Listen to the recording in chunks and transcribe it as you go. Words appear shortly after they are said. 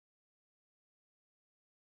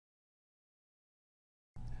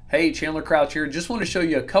Hey, Chandler Crouch here. Just want to show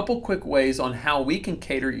you a couple quick ways on how we can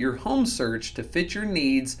cater your home search to fit your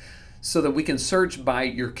needs so that we can search by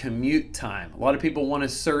your commute time. A lot of people want to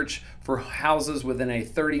search for houses within a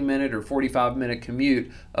 30-minute or 45-minute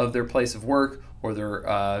commute of their place of work or their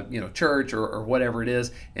church or whatever it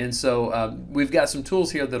is. And so we've got some tools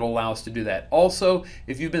here that will allow us to do that. Also,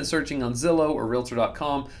 if you've been searching on Zillow or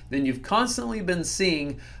Realtor.com, then you've constantly been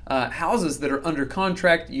seeing houses that are under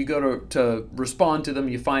contract. You go to respond to them,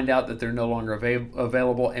 you find out that they're no longer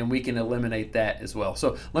available, and we can eliminate that as well.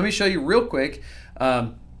 So let me show you real quick.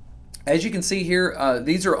 As you can see here,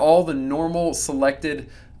 these are all the normal selected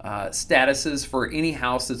statuses for any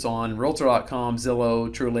house that's on Realtor.com, Zillow,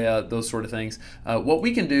 Trulia, those sort of things. What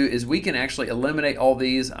we can do is we can actually eliminate all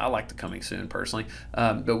these. I like the coming soon personally,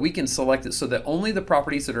 but we can select it so that only the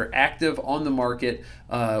properties that are active on the market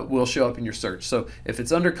will show up in your search. So if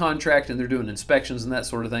it's under contract and they're doing inspections and that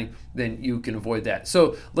sort of thing, then you can avoid that.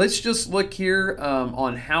 So let's just look here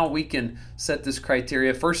on how we can set this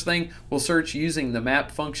criteria. First thing, we'll search using the map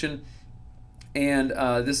function. And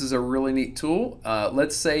this is a really neat tool.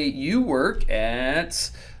 Let's say you work at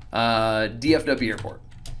DFW Airport.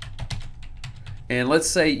 And let's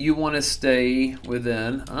say you want to stay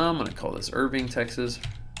within, I'm going to call this Irving, Texas.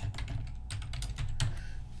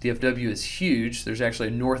 DFW is huge. There's actually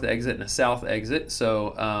a north exit and a south exit.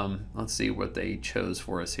 So let's see what they chose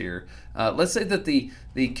for us here. Let's say that the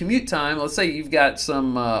commute time, let's say you've got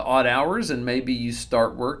some odd hours and maybe you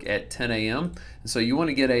start work at 10 a.m. And so you want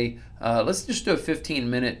to get a, let's just do a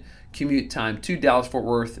 15-minute commute time to Dallas-Fort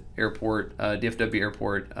Worth Airport, DFW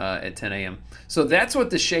Airport at 10 a.m. So that's what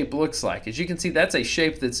the shape looks like. As you can see, that's a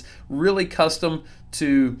shape that's really custom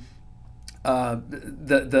to it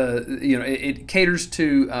caters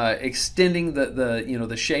to extending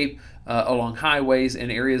the shape along highways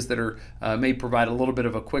and areas that are may provide a little bit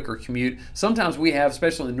of a quicker commute. Sometimes we have,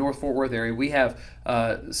 especially in the North Fort Worth area, we have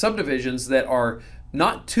subdivisions that are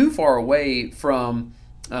not too far away from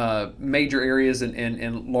major areas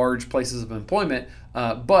and large places of employment,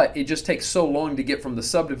 but it just takes so long to get from the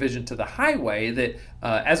subdivision to the highway that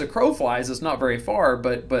as a crow flies, it's not very far,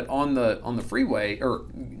 but on the freeway or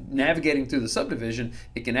navigating through the subdivision,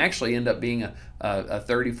 it can actually end up being a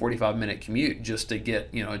 30-45 minute commute just to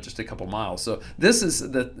get just a couple miles. So this is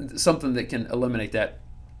something that can eliminate that.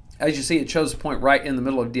 As you see, it shows a point right in the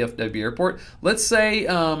middle of DFW Airport. Let's say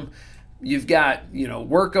you've got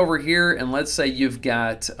work over here, and let's say you've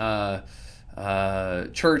got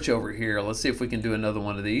church over here. Let's see if we can do another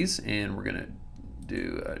one of these, and we're gonna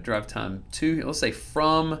do drive time to, let's say,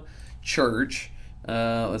 from church.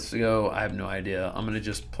 Let's go, I have no idea. I'm gonna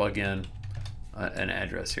just plug in an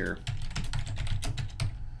address here.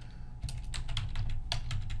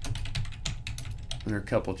 There are a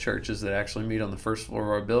couple churches that actually meet on the first floor of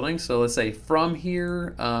our building. So let's say from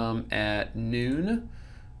here at noon.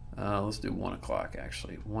 Let's do 1 o'clock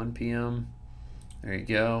actually, 1 p.m. There you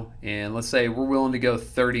go. And let's say we're willing to go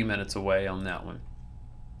 30 minutes away on that one.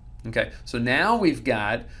 Okay, so now we've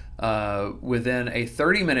got within a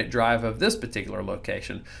 30-minute drive of this particular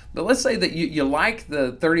location. But let's say that you like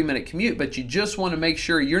the 30-minute commute, but you just want to make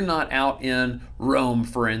sure you're not out in Rome,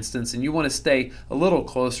 for instance, and you want to stay a little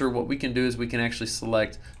closer. What we can do is we can actually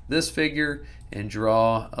select this figure and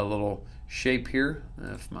draw a little shape here,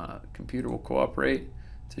 if my computer will cooperate,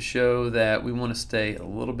 to show that we want to stay a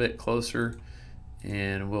little bit closer,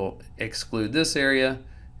 and we'll exclude this area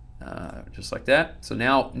just like that. So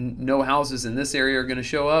now no houses in this area are going to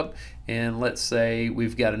show up, and let's say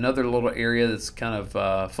we've got another little area that's kind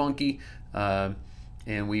of funky,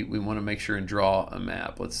 and we want to make sure and draw a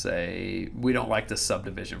map. Let's say we don't like the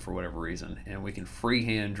subdivision for whatever reason, and we can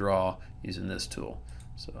freehand draw using this tool.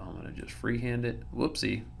 So I'm going to just freehand it.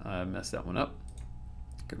 Whoopsie, I messed that one up.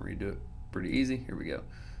 Can redo it pretty easy. Here we go.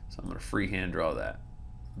 So I'm going to freehand draw that.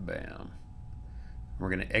 Bam. We're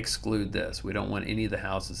going to exclude this. We don't want any of the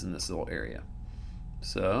houses in this little area.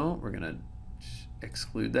 So we're going to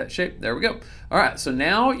exclude that shape. There we go. All right, so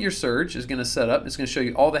now your search is going to set up. It's going to show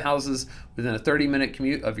you all the houses within a 30-minute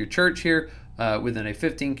commute of your church here, within a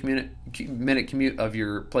 15-minute commute of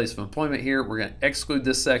your place of employment here. We're going to exclude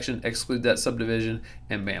this section, exclude that subdivision,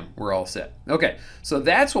 and bam, we're all set. Okay, so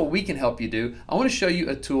that's what we can help you do. I want to show you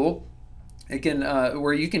a tool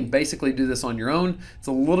where you can basically do this on your own. It's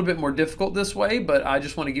a little bit more difficult this way, but I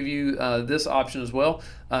just want to give you this option as well.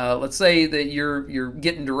 Let's say that you're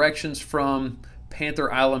getting directions from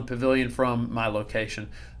Panther Island Pavilion from my location.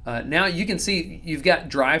 Now you can see you've got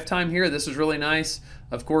drive time here. This is really nice.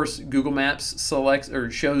 Of course, Google Maps selects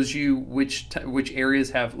or shows you which areas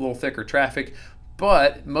have a little thicker traffic,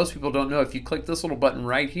 but most people don't know if you click this little button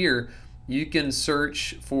right here, you can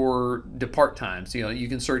search for depart times. You know, you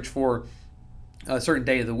can search for a certain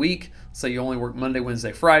day of the week. So you only work Monday,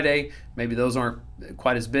 Wednesday, Friday. Maybe those aren't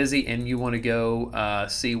quite as busy, and you want to go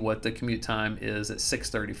see what the commute time is at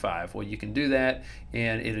 6:35. Well, you can do that,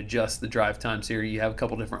 and it adjusts the drive times here. You have a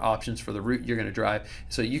couple different options for the route you're going to drive,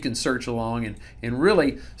 so you can search along and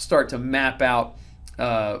really start to map out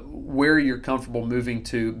where you're comfortable moving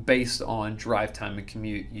to based on drive time and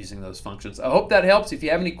commute using those functions. I hope that helps. If you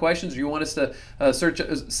have any questions or you want us to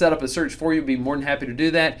set up a search for you, be more than happy to do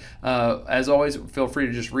that. As always, feel free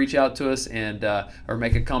to just reach out to us and or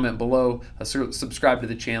make a comment below. Subscribe to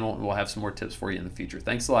the channel, and we'll have some more tips for you in the future.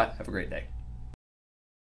 Thanks a lot. Have a great day.